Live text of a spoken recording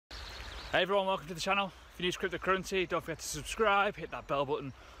Hey everyone, welcome to the channel. If you're new to cryptocurrency, don't forget to subscribe, hit that bell button.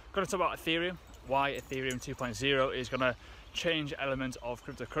 I'm going to talk about Ethereum, why Ethereum 2.0 is going to change elements of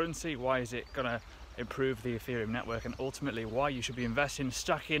cryptocurrency, why is it going to improve the Ethereum network, and ultimately why you should be investing,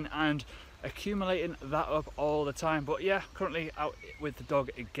 stacking and accumulating that up all the time. But yeah, currently out with the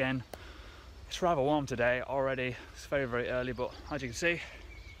dog again. It's rather warm today already. It's very, very early, but as you can see,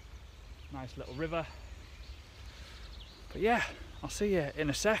 nice little river. But yeah, I'll see you in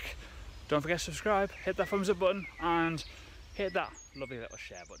a sec. Don't forget to subscribe, hit that thumbs up button and hit that lovely little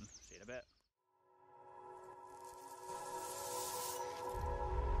share button. See you in a bit.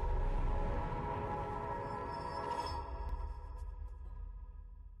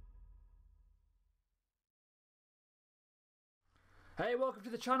 Hey, welcome to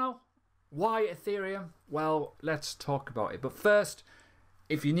the channel. Why Ethereum? Well, let's talk about it. But first,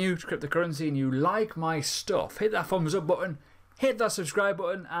 if you're new to cryptocurrency and you like my stuff, hit that thumbs up button, hit that subscribe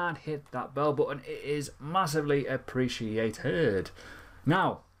button and hit that bell button. It is massively appreciated.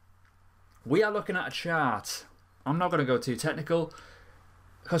 Now, we are looking at a chart. I'm not going to go too technical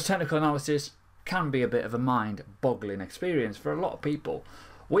because technical analysis can be a bit of a mind-boggling experience for a lot of people.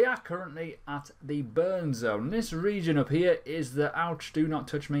 We are currently at the burn zone. This region up here is the ouch, do not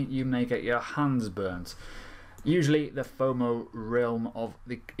touch me, you may get your hands burnt. Usually the FOMO realm of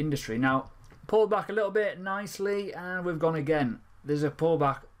the industry. Now, pulled back a little bit nicely and we've gone again. There's a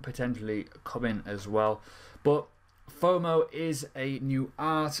pullback potentially coming as well. But FOMO is a new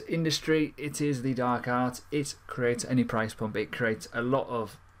art industry. It is the dark art. It creates any price pump. It creates a lot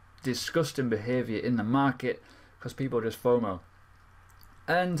of disgusting behavior in the market because people just FOMO.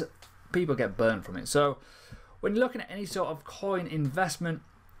 And people get burned from it. So when you're looking at any sort of coin investment,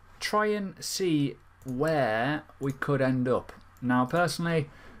 try and see where we could end up. Now, personally,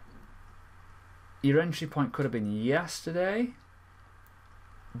 your entry point could have been yesterday,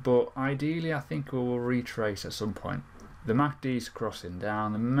 but ideally I think we will retrace at some point. The MACD's crossing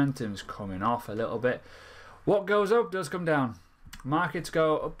down, the momentum's coming off a little bit. What goes up does come down. Markets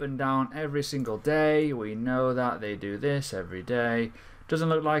go up and down every single day. We know that they do this every day. Doesn't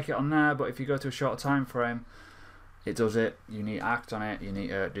look like it on there, but if you go to a short time frame, it does it. You need to act on it. You need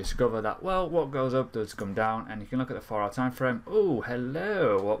to discover that, well, what goes up does come down. And you can look at the 4-hour time frame. Oh,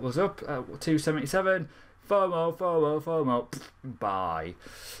 hello. What was up? 277. FOMO, FOMO, FOMO. Bye.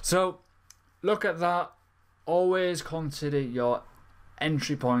 So look at that. Always consider your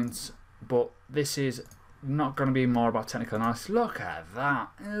entry points. But this is not going to be more about technical analysis. Look at that.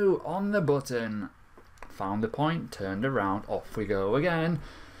 Oh, on the button. Found the point. Turned around. Off we go again.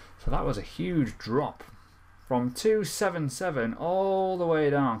 So that was a huge drop. From 277 all the way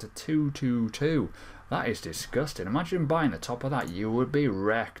down to 222. That is disgusting. Imagine buying the top of that. You would be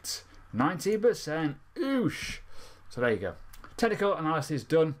wrecked. 90%. Oosh. So there you go. Technical analysis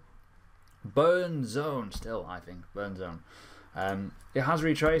done. Burn zone still, I think. Burn zone. It has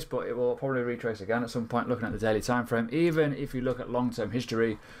retraced, but it will probably retrace again at some point looking at the daily time frame. Even if you look at long-term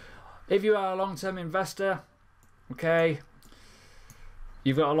history. If you are a long-term investor, okay,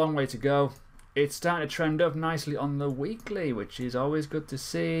 you've got a long way to go. It's starting to trend up nicely on the weekly, which is always good to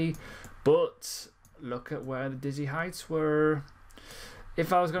see. But look at where the dizzy heights were.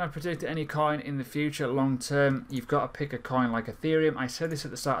 If I was going to predict any coin in the future, long term, you've got to pick a coin like Ethereum. I said this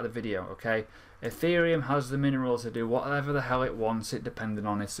at the start of the video, okay? Ethereum has the minerals to do whatever the hell it wants, it depending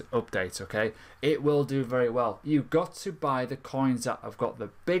on its updates, okay? It will do very well. You've got to buy the coins that have got the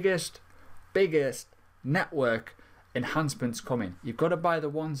biggest network enhancements coming. You've got to buy the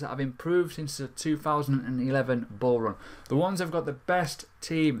ones that have improved since the 2011 bull run. The ones that have got the best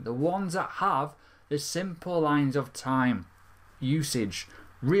team. The ones that have the simple lines of time. Usage.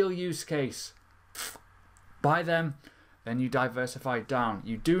 Real use case. Buy them. Then you diversify down.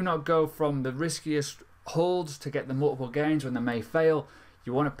 You do not go from the riskiest holds to get the multiple gains when they may fail.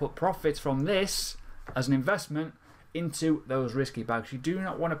 You want to put profits from this as an investment into those risky bags. You do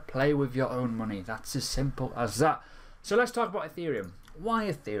not want to play with your own money. That's as simple as that. So let's talk about Ethereum. Why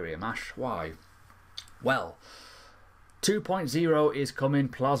Ethereum, Ash? Why? Well, 2.0 is coming.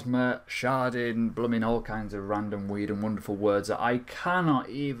 Plasma, sharding, blooming all kinds of random weird and wonderful words that I cannot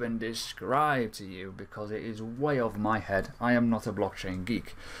even describe to you because it is way over my head. I am not a blockchain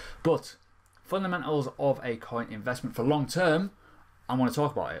geek. But fundamentals of a coin investment for long term, I want to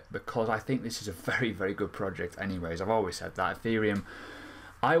talk about it because I think this is a very, very good project anyways. I've always said that. Ethereum,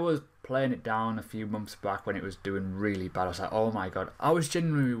 I was playing it down a few months back when it was doing really bad. I was like, oh my god. I was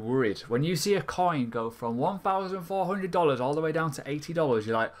genuinely worried. When you see a coin go from $1,400 all the way down to $80,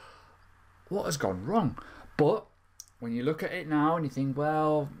 you're like, what has gone wrong? But when you look at it now and you think,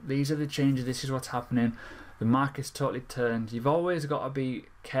 well, these are the changes, this is what's happening, The market's totally turned. You've always got to be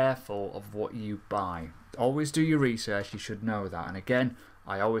careful of what you buy. Always do your research. You should know that. And again,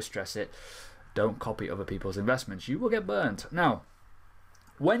 I always stress it. Don't copy other people's investments. You will get burned. Now,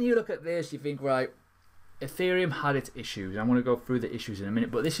 when you look at this, you think, right, Ethereum had its issues. I'm going to go through the issues in a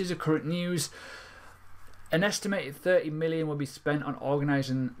minute, but this is the current news. An estimated 30 million will be spent on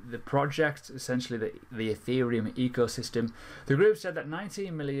organising the project, essentially the Ethereum ecosystem. The group said that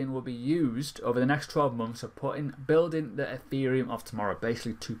 19 million will be used over the next 12 months of building the Ethereum of tomorrow,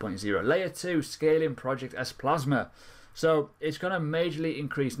 basically 2.0. Layer 2 scaling project as Plasma. So it's going to majorly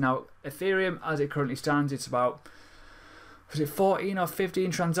increase. Now, Ethereum, as it currently stands, it's about, was it 14 or 15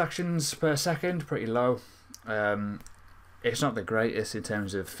 transactions per second? Pretty low. It's not the greatest in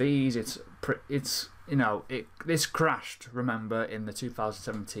terms of fees. It's you know, this crashed, remember, in the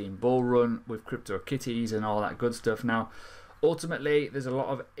 2017 bull run with CryptoKitties and all that good stuff. Now, ultimately, there's a lot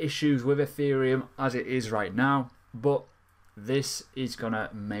of issues with Ethereum as it is right now, but this is going to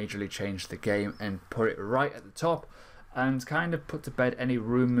majorly change the game and put it right at the top and kind of put to bed any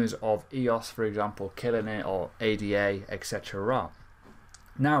rumours of EOS, for example, killing it, or ADA, etc.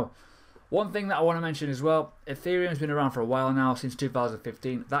 Now, one thing that I want to mention as well, Ethereum's been around for a while now, since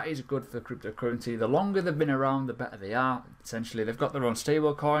 2015. That is good for cryptocurrency. The longer they've been around, the better they are. Essentially, they've got their own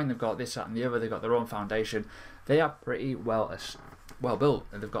stable coin, they've got this, that and the other, they've got their own foundation. They are pretty well built,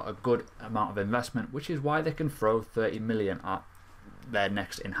 and they've got a good amount of investment, which is why they can throw 30 million at their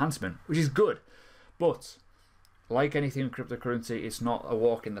next enhancement, which is good. But like anything in cryptocurrency, it's not a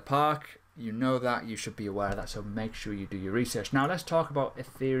walk in the park. You know that, you should be aware of that, so make sure you do your research. Now let's talk about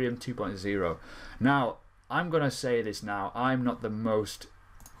Ethereum 2.0. Now, I'm going to say this now, I'm not the most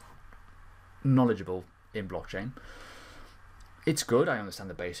knowledgeable in blockchain. It's good, I understand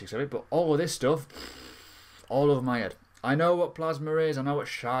the basics of it, but all of this stuff, all over my head. I know what Plasma is, I know what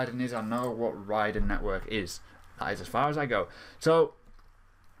Sharding is, I know what Lightening network is. That is as far as I go. So,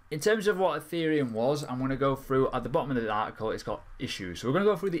 in terms of what Ethereum was, I'm going to go through, at the bottom of the article, it's got issues. So we're going to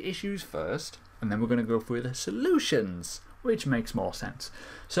go through the issues first, and then we're going to go through the solutions, which makes more sense.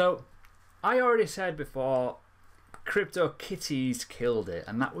 So, I already said before, CryptoKitties killed it,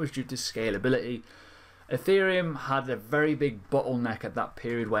 and that was due to scalability. Ethereum had a very big bottleneck at that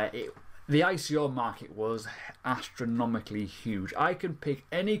period where the ICO market was astronomically huge. I can pick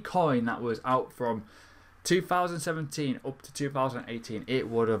any coin that was out from 2017 up to 2018, it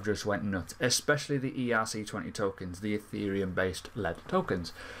would have just went nuts, especially the ERC20 tokens, the Ethereum based LED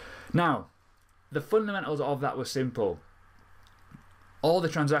tokens. Now, the fundamentals of that was simple. All the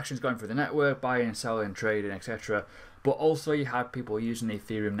transactions going through the network, buying, selling, trading, etc. But also you had people using the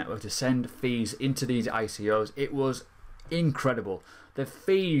Ethereum network to send fees into these ICOs. It was incredible. The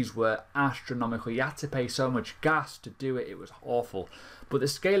fees were astronomical. You had to pay so much gas to do it. It was awful. But the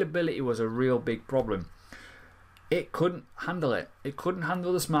scalability was a real big problem. It couldn't handle it. It couldn't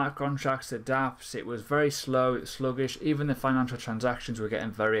handle the smart contracts, the dApps. It was very slow, sluggish. Even the financial transactions were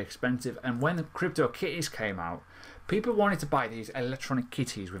getting very expensive. And when the CryptoKitties came out, people wanted to buy these electronic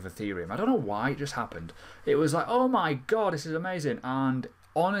kitties with Ethereum. I don't know why, it just happened. It was like, oh my god, this is amazing. And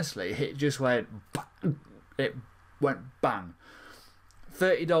honestly, it just went bang. It went bang.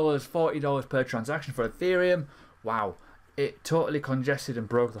 $30, $40 per transaction for Ethereum. Wow. It totally congested and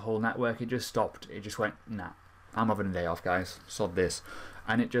broke the whole network. It just stopped. It just went, nah. I'm having a day off, guys. Sod this.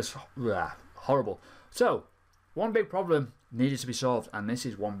 And it just, horrible. So, one big problem needed to be solved, and this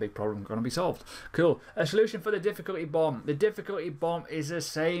is one big problem going to be solved. Cool. A solution for the difficulty bomb. The difficulty bomb is the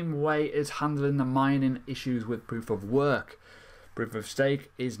same way as handling the mining issues with proof of work. Proof of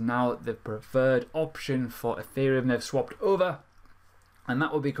stake is now the preferred option for Ethereum. They've swapped over, and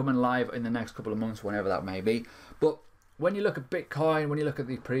that will be coming live in the next couple of months, whenever that may be. But when you look at Bitcoin, when you look at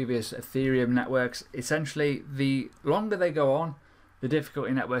the previous Ethereum networks, essentially the longer they go on, the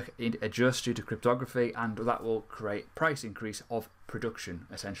difficulty network adjusts due to cryptography, and that will create price increase of production,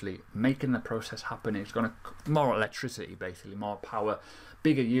 essentially making the process happen. It's going to more electricity, basically more power,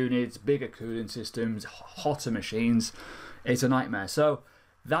 bigger units, bigger cooling systems, hotter machines. It's a nightmare. So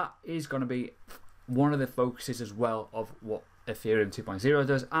that is going to be one of the focuses as well of what Ethereum 2.0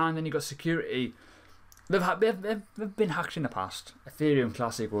 does. And then you've got security. They've been hacked in the past. Ethereum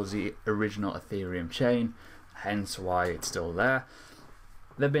Classic was the original Ethereum chain, hence why it's still there.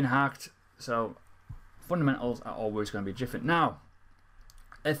 They've been hacked, so fundamentals are always going to be different. Now,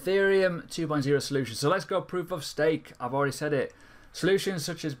 Ethereum 2.0 solutions. So let's go proof of stake. I've already said it. Solutions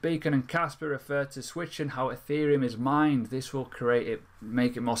such as Beacon and Casper refer to switching how Ethereum is mined. This will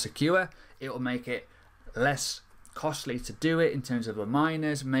make it more secure. It will make it less costly to do it in terms of the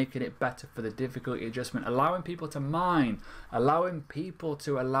miners, making it better for the difficulty adjustment, allowing people to mine, allowing people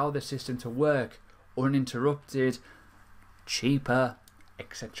to allow the system to work uninterrupted, cheaper,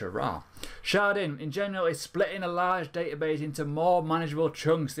 etc. Sharding, in general, is splitting a large database into more manageable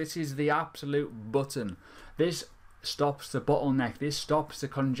chunks. This is the absolute button. This stops the bottleneck, this stops the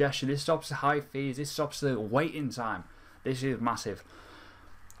congestion, this stops the high fees, this stops the waiting time. This is massive.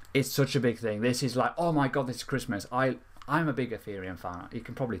 It's such a big thing. This is like, oh my god, this is Christmas. I'm a big Ethereum fan. You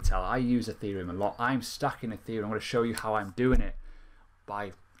can probably tell. I use Ethereum a lot. I'm stacking Ethereum. I'm going to show you how I'm doing it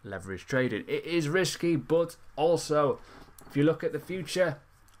by leverage trading. It is risky, but also, if you look at the future,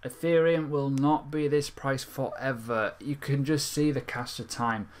 Ethereum will not be this price forever. You can just see the cast of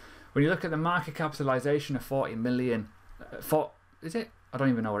time. When you look at the market capitalization of 40 million, is it? I don't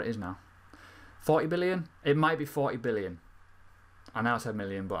even know what it is now. 40 billion? It might be 40 billion. I now said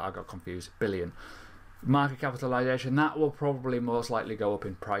million, but I got confused. Billion. Market capitalization, that will probably most likely go up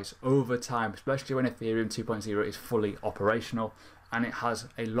in price over time, especially when Ethereum 2.0 is fully operational and it has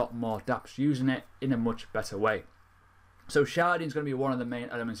a lot more dApps using it in a much better way. So sharding is going to be one of the main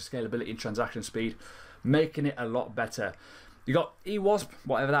elements of scalability and transaction speed, making it a lot better. You got eWASM,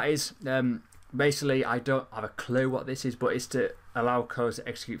 whatever that is. Basically, I don't have a clue what this is, but it's to allow codes to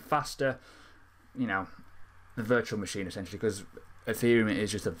execute faster. You know, the virtual machine essentially, because Ethereum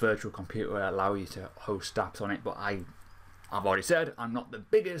is just a virtual computer that allows you to host dApps on it. But I've already said I'm not the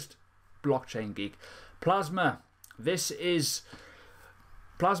biggest blockchain geek. Plasma. This is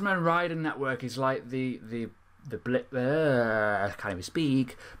Plasma and Lightening network is like the I can't even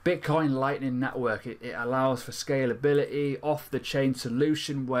speak. Bitcoin Lightning network. It allows for scalability, off-the-chain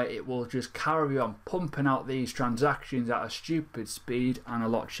solution where it will just carry on pumping out these transactions at a stupid speed and a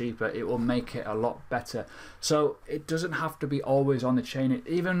lot cheaper. It will make it a lot better. So it doesn't have to be always on the chain.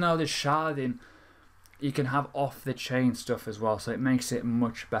 Even though there's sharding, you can have off-the-chain stuff as well. So it makes it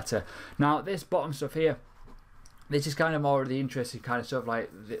much better. Now this bottom stuff here, this is kind of more of the interesting kind of stuff,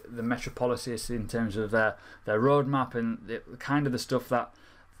 like the Metropolis in terms of their roadmap and kind of the stuff that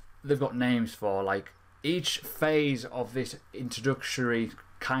they've got names for. Like each phase of this introductory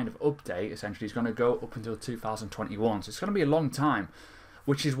kind of update essentially is going to go up until 2021. So it's going to be a long time,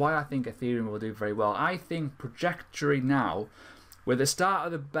 which is why I think Ethereum will do very well. I think trajectory now, with the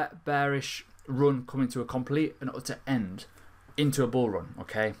start of the bearish run coming to a complete and utter end, into a bull run,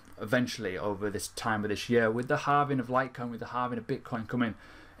 okay, eventually over this time of this year, with the halving of Litecoin, with the halving of Bitcoin coming,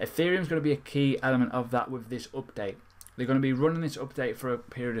 Ethereum is going to be a key element of that with this update. They're going to be running this update for a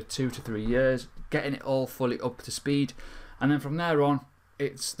period of 2 to 3 years, getting it all fully up to speed, and then from there on,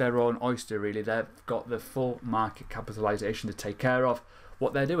 it's their own oyster really. They've got the full market capitalization to take care of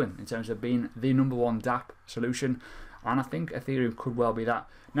what they're doing in terms of being the #1 dApp solution, and I think Ethereum could well be that.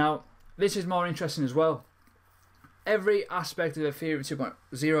 Now, this is more interesting as well. Every aspect of Ethereum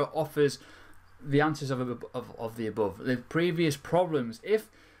 2.0 offers the answers of the above. The previous problems, if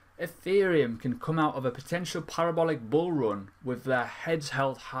Ethereum can come out of a potential parabolic bull run with their heads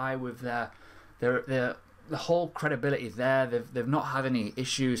held high, with the whole credibility there, they've not had any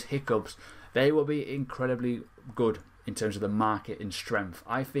issues, hiccups, they will be incredibly good in terms of the market and strength.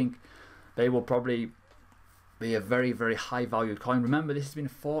 I think they will probably be a very, very high valued coin. Remember, this has been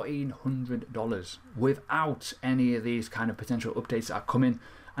 $1,400 without any of these kind of potential updates that are coming,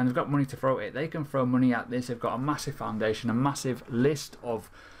 and they've got money to throw at it. They can throw money at this. They've got a massive foundation, a massive list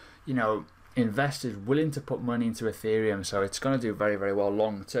of, you know, investors willing to put money into Ethereum, so it's going to do very, very well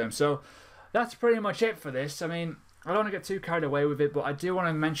long term. So that's pretty much it for this. I mean, I don't want to get too carried away with it, but I do want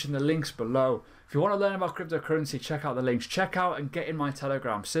to mention the links below. If you want to learn about cryptocurrency, check out the links. Check out and get in my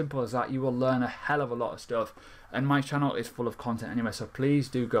Telegram. Simple as that. You will learn a hell of a lot of stuff. And my channel is full of content anyway, so please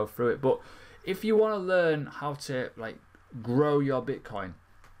do go through it. But if you want to learn how to like grow your Bitcoin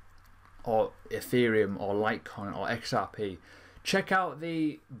or Ethereum or Litecoin or XRP, check out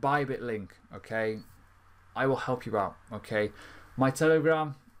the Bybit link, okay? I will help you out, okay? My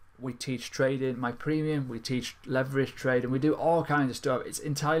Telegram, we teach trading. My premium, we teach leverage trading. We do all kinds of stuff. It's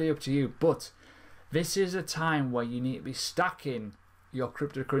entirely up to you. But this is a time where you need to be stacking your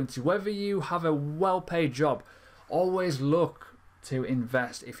cryptocurrency. Whether you have a well-paid job, always look to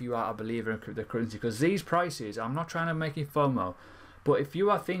invest if you are a believer in cryptocurrency, because these prices, I'm not trying to make you FOMO, but if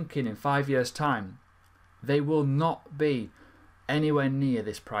you are thinking in 5 years time, they will not be anywhere near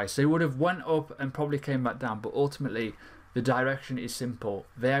this price. They would have went up and probably came back down, but ultimately the direction is simple.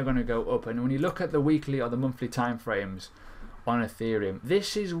 They are going to go up. And when you look at the weekly or the monthly time frames on Ethereum,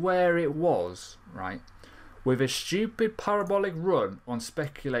 this is where it was, right? With a stupid parabolic run on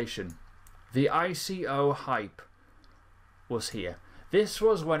speculation, the ICO hype was here. This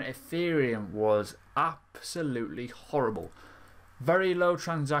was when Ethereum was absolutely horrible. Very low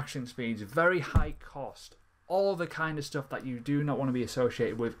transaction speeds, very high cost, all the kind of stuff that you do not want to be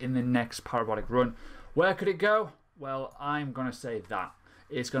associated with in the next parabolic run. Where could it go? Well, I'm going to say that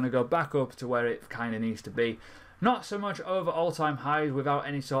it's going to go back up to where it kind of needs to be. Not so much over all-time highs without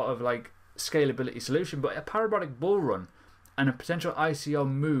any sort of like scalability solution, but a parabolic bull run and a potential ICO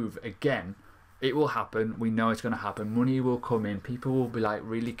move again. It will happen. We know it's going to happen. Money will come in. People will be like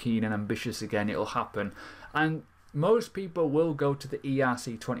really keen and ambitious again. It'll happen. And most people will go to the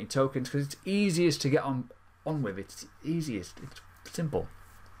ERC20 tokens because it's easiest to get on with. It's easiest. It's simple.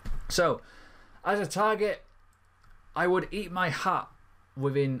 So, as a target, I would eat my hat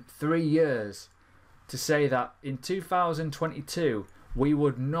within 3 years to say that in 2022 we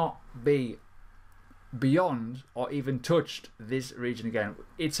would not be beyond or even touched this region again.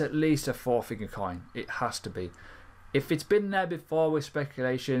 It's at least a 4-figure coin. It has to be. If it's been there before with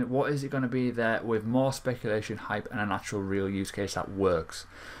speculation, what is it going to be there with more speculation, hype, and an actual real use case that works?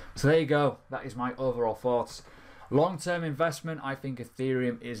 So there you go. That is my overall thoughts. Long-term investment, I think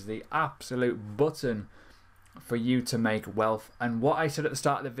Ethereum is the absolute button for you to make wealth. And what I said at the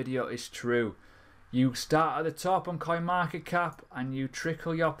start of the video is true. You start at the top on CoinMarketCap and you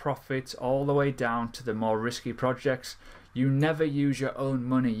trickle your profits all the way down to the more risky projects. You never use your own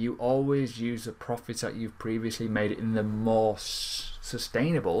money. You always use the profits that you've previously made in the more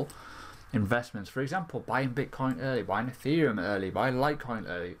sustainable investments. For example, buying Bitcoin early, buying Ethereum early, buying Litecoin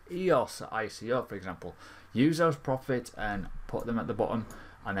early, EOS at ICO, for example. Use those profits and put them at the bottom,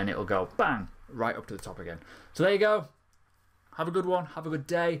 and then it'll go bang right up to the top again. So there you go. Have a good one. Have a good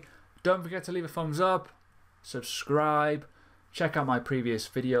day. Don't forget to leave a thumbs up, subscribe, check out my previous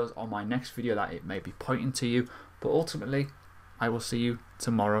videos or my next video that it may be pointing to you. But ultimately, I will see you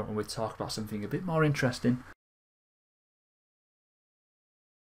tomorrow and we'll talk about something a bit more interesting.